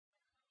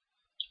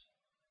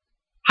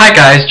Hi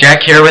guys,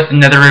 Jack here with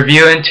another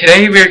review, and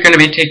today we're going to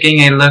be taking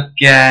a look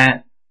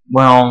at,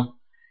 well,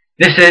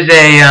 this is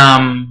a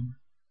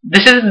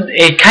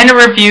kind of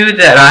review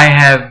that I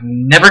have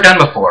never done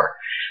before.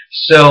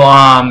 So,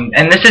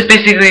 and this is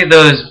basically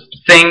those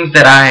things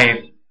that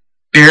I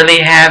barely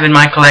have in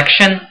my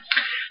collection.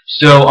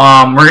 So,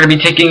 we're going to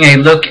be taking a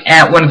look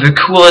at one of the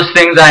coolest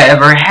things I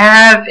ever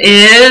have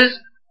is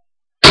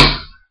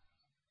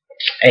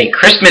a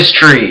Christmas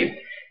tree.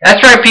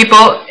 That's right,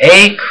 people,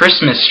 a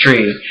Christmas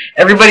tree.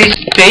 Everybody's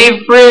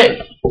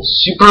favorite,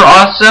 super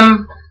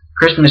awesome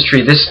Christmas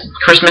tree. This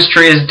Christmas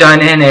tree is done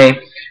in a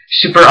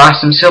super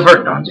awesome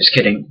silver. No, I'm just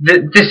kidding.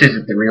 This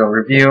isn't the real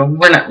review.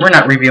 We're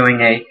not reviewing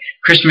a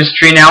Christmas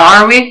tree now,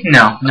 are we?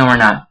 No, we're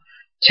not.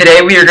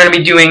 Today we are going to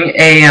be doing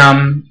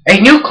a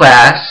new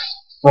class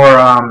for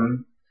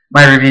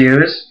my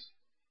reviews,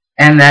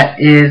 and that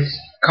is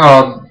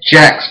called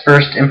Jack's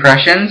First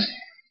Impressions.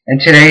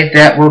 And today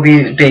that will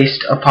be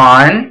based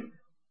upon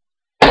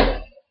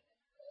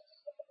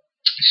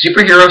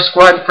Superhero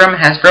Squad from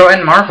Hasbro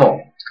and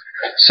Marvel.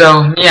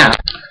 So yeah,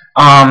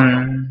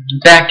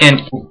 back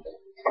in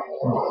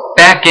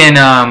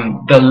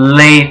the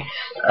late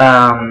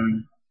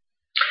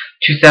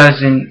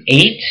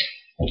 2008,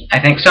 I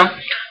think so.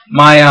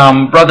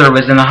 My brother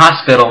was in the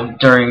hospital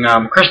during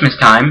Christmas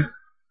time,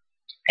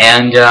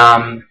 and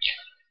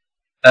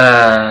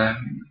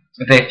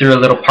they threw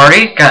a little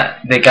party.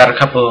 They got a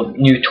couple of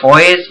new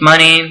toys,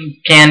 money,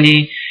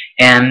 candy,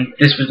 and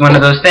this was one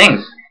of those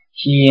things.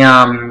 He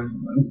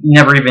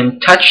never even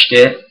touched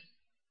it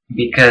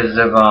because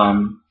of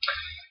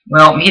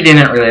well, he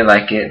didn't really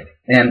like it.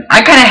 And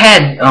I kind of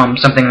had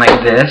something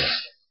like this,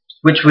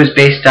 which was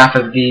based off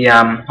of the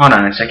hold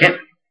on a second,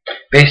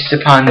 based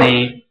upon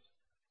the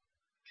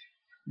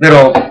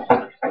little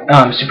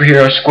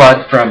Superhero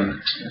Squad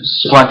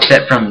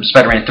set from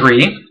Spider-Man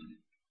 3,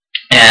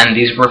 and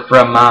these were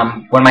from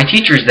one of my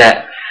teachers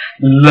that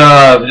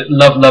loved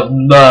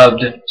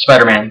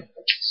Spider-Man.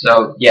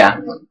 So yeah.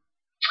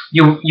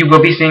 You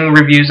will be seeing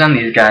reviews on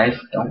these guys,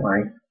 don't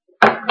worry.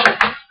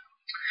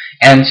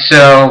 And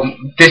so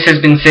this has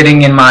been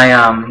sitting in my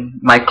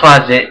my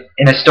closet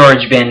in a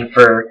storage bin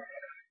for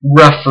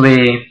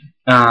roughly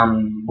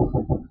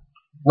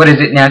what is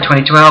it now?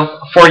 2012?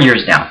 4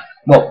 years now.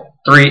 Well,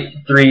 three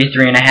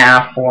and a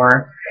half,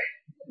 4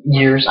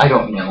 years. I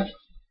don't know.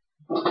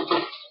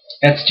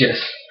 That's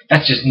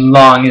just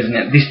long, isn't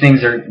it? These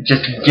things are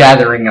just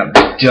gathering up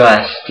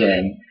dust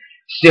and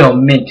still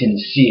mint and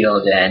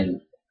sealed,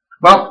 and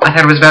well, I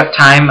thought it was about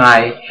time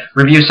I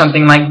review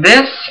something like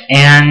this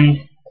and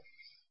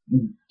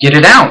get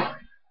it out.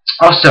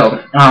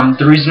 Also,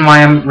 the reason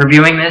why I'm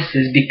reviewing this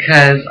is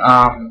because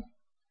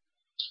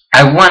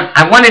I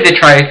wanted to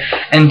try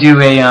and do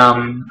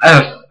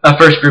a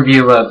first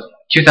review of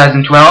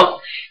 2012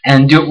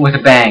 and do it with a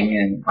bang.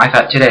 And I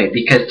thought today,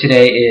 because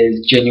today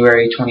is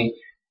January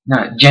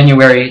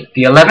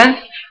the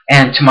 11th,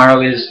 and tomorrow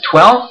is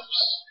 12th,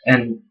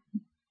 and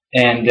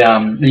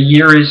the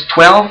year is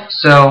 12,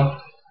 so.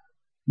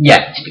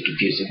 Yeah, it's a bit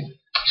confusing.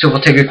 So we'll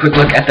take a quick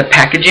look at the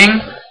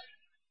packaging.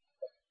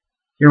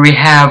 Here we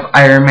have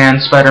Iron Man,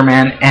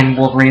 Spider-Man, and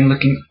Wolverine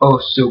looking oh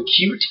so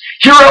cute.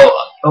 Hero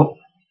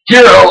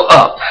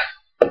up!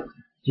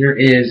 Here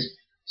is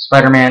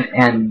Spider-Man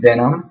and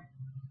Venom.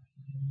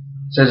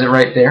 It says it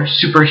right there.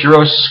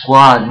 Superhero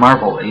Squad,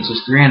 Marvel,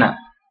 ages 3 and up.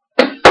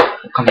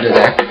 We'll come to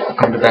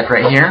the back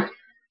right here.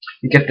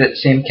 You get that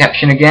same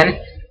caption again.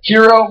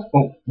 Hero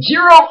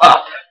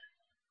up!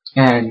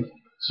 And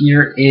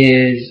here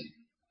is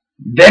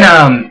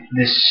Venom,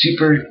 the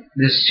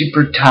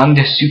super tongued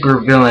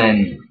super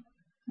villain.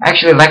 I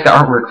actually like the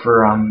artwork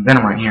for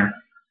Venom right here.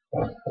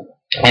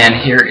 And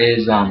here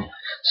is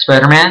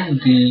Spider-Man,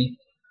 the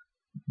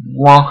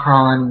wall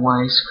crawling,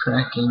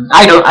 wisecracking.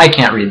 I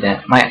can't read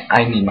that.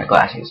 I need my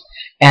glasses.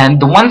 And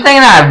the one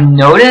thing that I've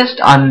noticed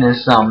on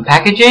this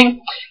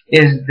packaging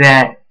is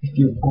that if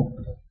you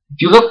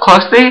look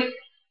closely, it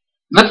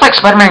looks like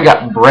Spider-Man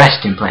got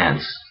breast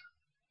implants.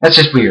 That's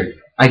just weird.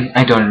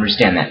 I don't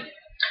understand that.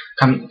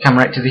 Come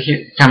right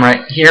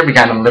here. We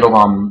got a little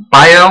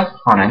bio.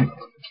 Hold on.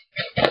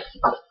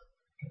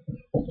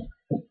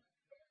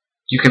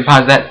 You can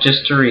pause that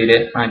just to read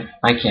it.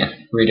 I can't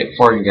read it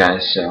for you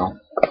guys, so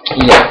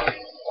yeah.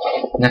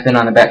 Nothing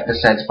on the back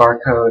besides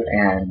barcode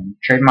and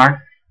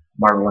trademark,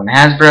 Marvel and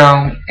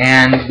Hasbro,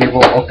 and we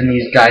will open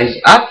these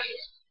guys up.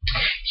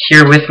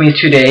 Here with me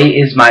today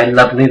is my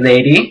lovely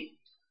lady,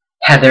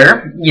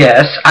 Heather.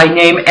 Yes, I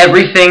name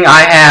everything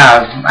I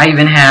have. I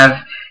even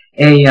have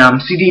a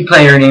CD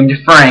player named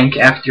Frank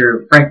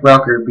after Frank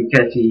Welker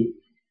because he,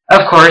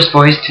 of course,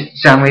 voiced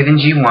Soundwave in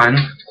G1.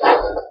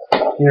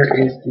 Here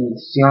is the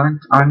sealant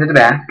onto the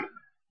back,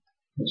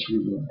 which we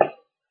will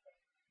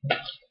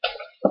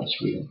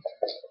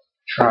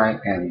try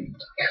and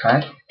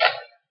cut.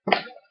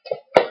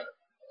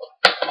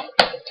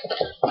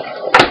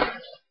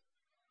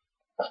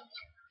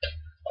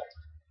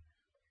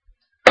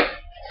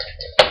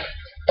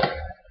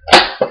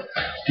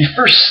 The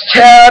first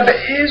tab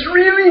is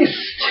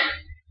released.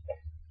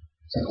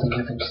 Something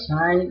on the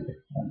side.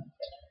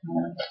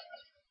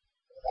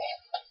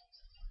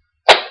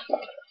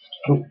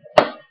 Oop.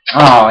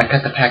 Oh, I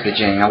cut the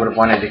packaging. I would have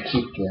wanted to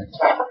keep this.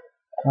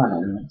 Hold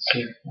on, let's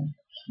see.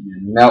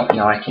 Nope,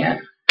 no, I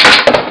can't.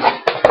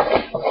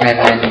 And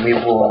then we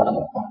will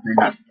open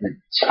up the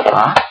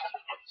top.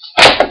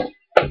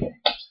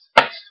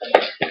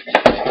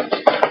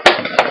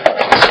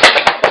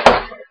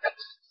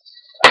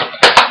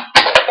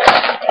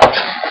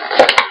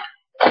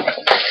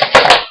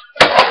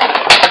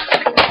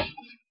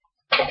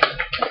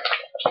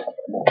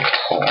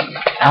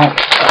 Out.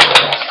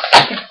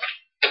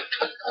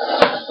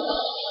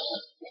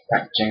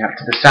 Packaging up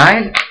to the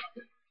side.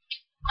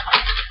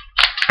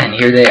 And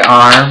here they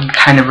are,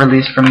 kind of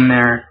released from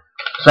their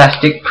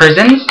plastic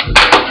prisons.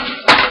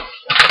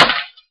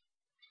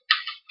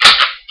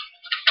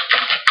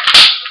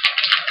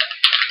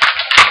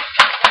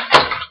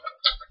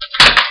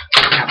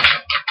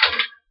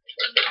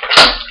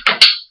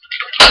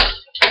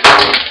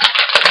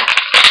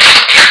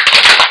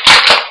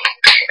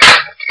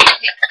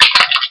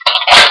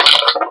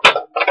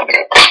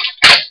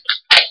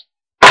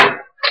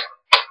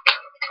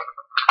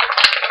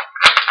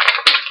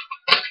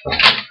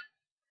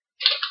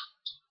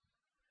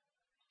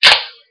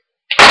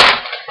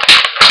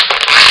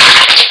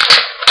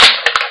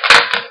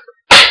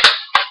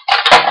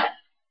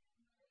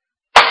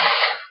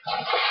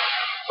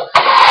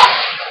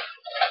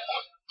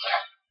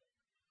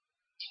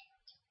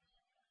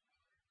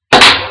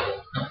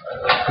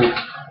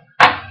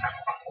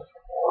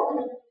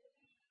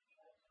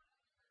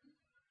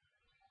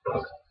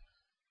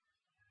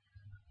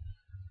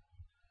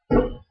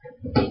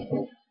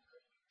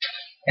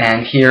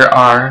 And here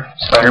are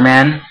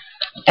Spider-Man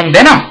and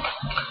Venom.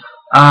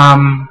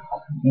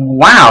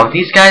 Wow,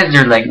 these guys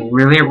are like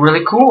really,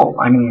 really cool.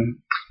 I mean,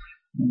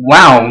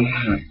 wow.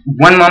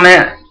 One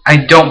moment I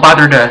don't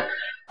bother to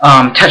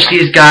touch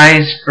these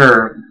guys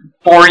for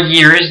 4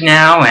 years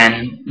now,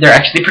 and they're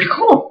actually pretty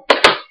cool.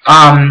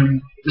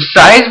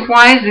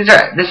 Size-wise,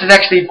 this is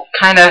actually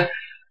kind of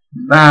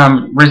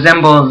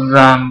resembles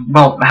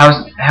well,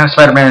 how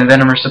Spider-Man and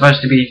Venom are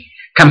supposed to be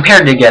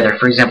compared together.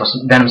 For example,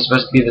 Venom's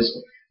supposed to be this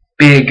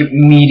big,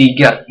 meaty,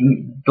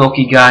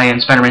 bulky guy,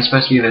 and Spider-Man's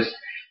supposed to be this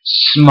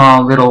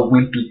small, little,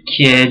 wimpy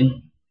kid.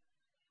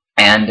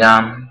 And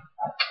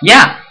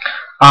yeah,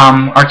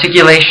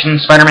 articulation.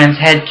 Spider-Man's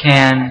head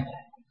can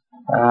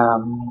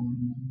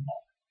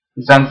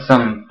is on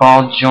some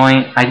ball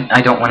joint.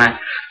 I don't want to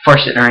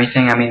force it or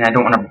anything. I mean, I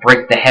don't want to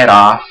break the head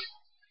off.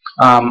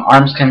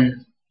 Arms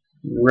can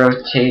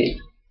rotate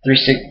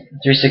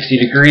 360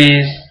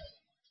 degrees.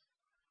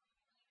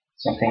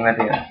 Same thing with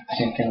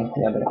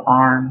the other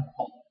arm.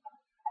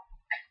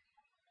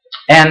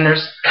 And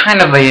there's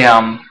kind of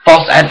a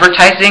false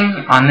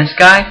advertising on this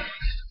guy,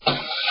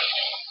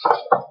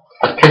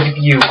 because if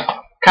you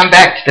come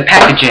back to the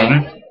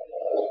packaging,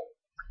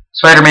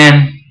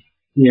 Spider-Man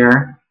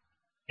here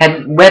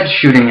had webs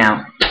shooting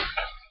out.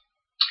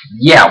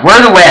 Yeah, where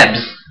are the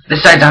webs?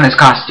 This side's on his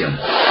costume.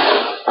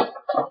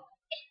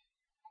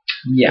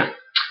 Yeah.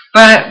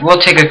 But we'll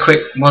take a quick,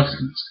 we'll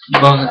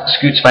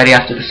scoot Spidey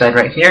off to the side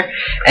right here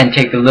and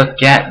take a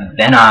look at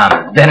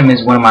Venom. Venom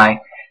is one of my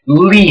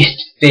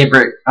least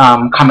favorite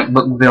comic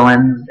book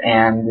villains,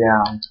 and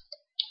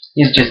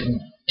he's just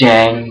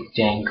dang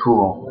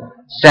cool.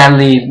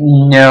 Sadly,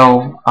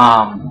 no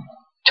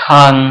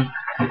tongue,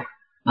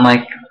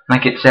 like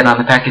it said on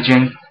the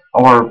packaging,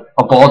 or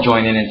a ball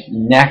joint in his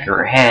neck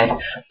or head,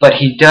 but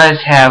he does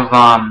have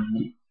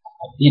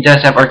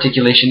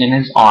articulation in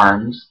his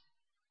arms.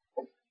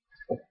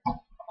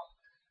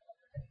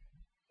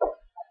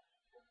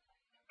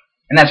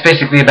 And that's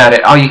basically about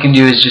it. All you can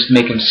do is just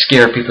make him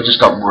scare people. Just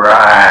go,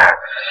 rawr,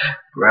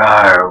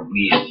 rawr,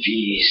 we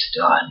feast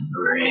on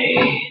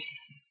brains.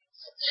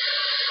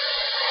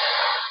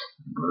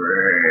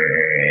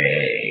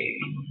 Brains.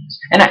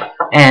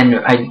 And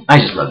I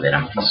just love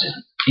Venom.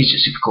 He's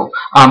just super cool.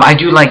 I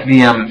do like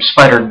the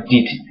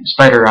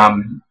spider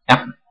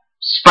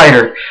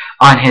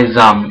on his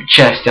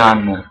chest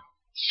on the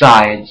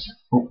sides.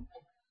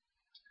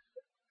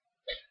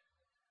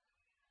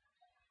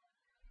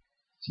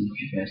 See if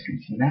you guys can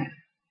see that.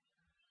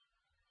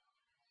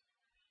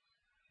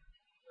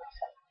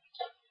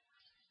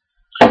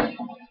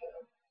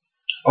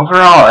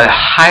 Overall, a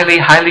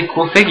highly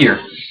cool figure.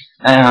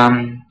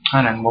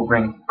 Hold on, we'll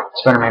bring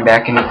Spider-Man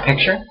back into the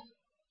picture.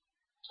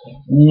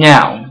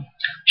 Now,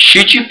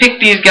 should you pick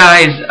these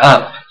guys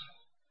up?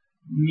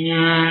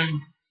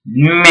 Man,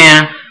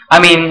 I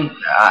mean,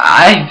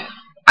 I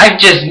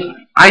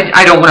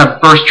don't want to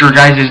burst your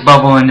guys'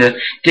 bubble into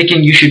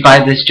thinking you should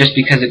buy this just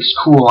because it's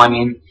cool. I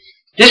mean,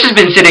 this has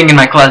been sitting in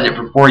my closet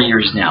for 4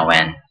 years now,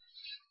 and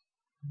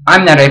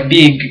I'm not a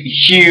big,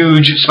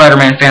 huge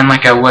Spider-Man fan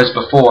like I was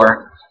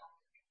before.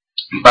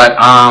 But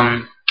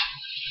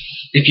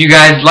if you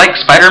guys like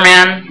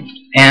Spider-Man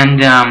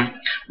and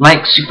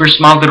like super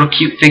small little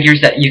cute figures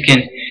that you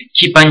can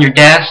keep on your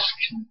desk,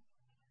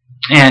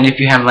 and if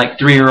you have like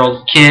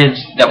 3-year-old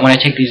kids that want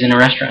to take these into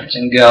restaurants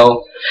and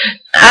go,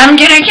 I'm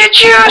gonna get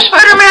you,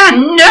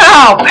 Spider-Man!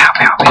 No! Pow,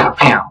 pow, pow,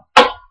 pow.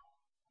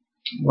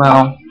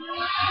 Well,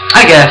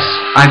 I guess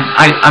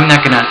I'm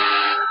not gonna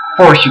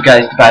force you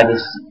guys to buy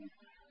this.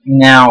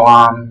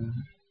 Now,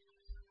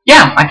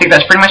 yeah, I think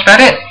that's pretty much about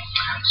it.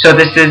 So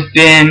this has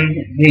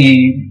been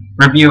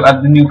the review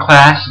of the new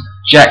class,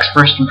 Jack's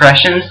First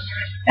Impressions,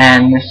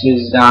 and this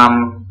is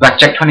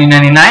Blackjack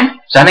 2099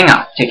 signing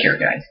off. Take care,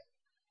 guys.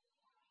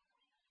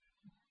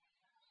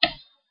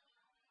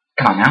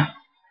 Come on now.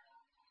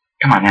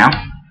 Come on now.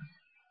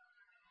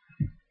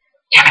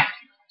 Damn it.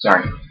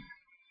 Sorry.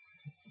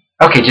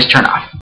 Okay, just turn off.